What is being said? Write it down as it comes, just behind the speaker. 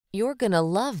You're gonna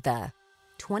love the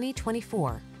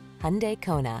 2024 Hyundai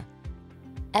Kona.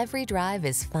 Every drive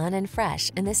is fun and fresh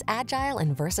in this agile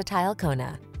and versatile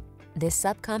Kona. This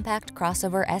subcompact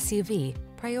crossover SUV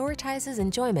prioritizes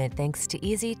enjoyment thanks to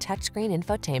easy touchscreen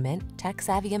infotainment,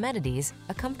 tech-savvy amenities,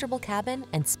 a comfortable cabin,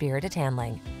 and spirited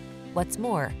handling. What's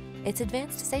more, its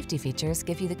advanced safety features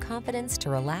give you the confidence to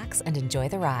relax and enjoy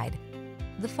the ride.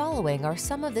 The following are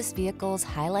some of this vehicle's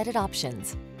highlighted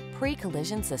options: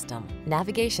 pre-collision system,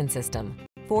 navigation system,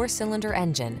 4-cylinder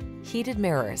engine, heated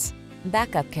mirrors,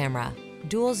 backup camera,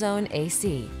 dual zone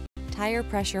AC, tire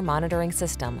pressure monitoring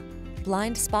system,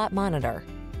 blind spot monitor,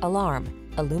 alarm,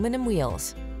 aluminum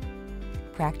wheels.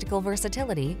 Practical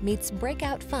versatility meets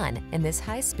breakout fun in this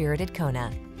high-spirited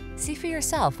Kona. See for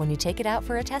yourself when you take it out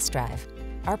for a test drive.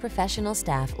 Our professional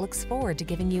staff looks forward to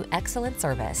giving you excellent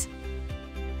service.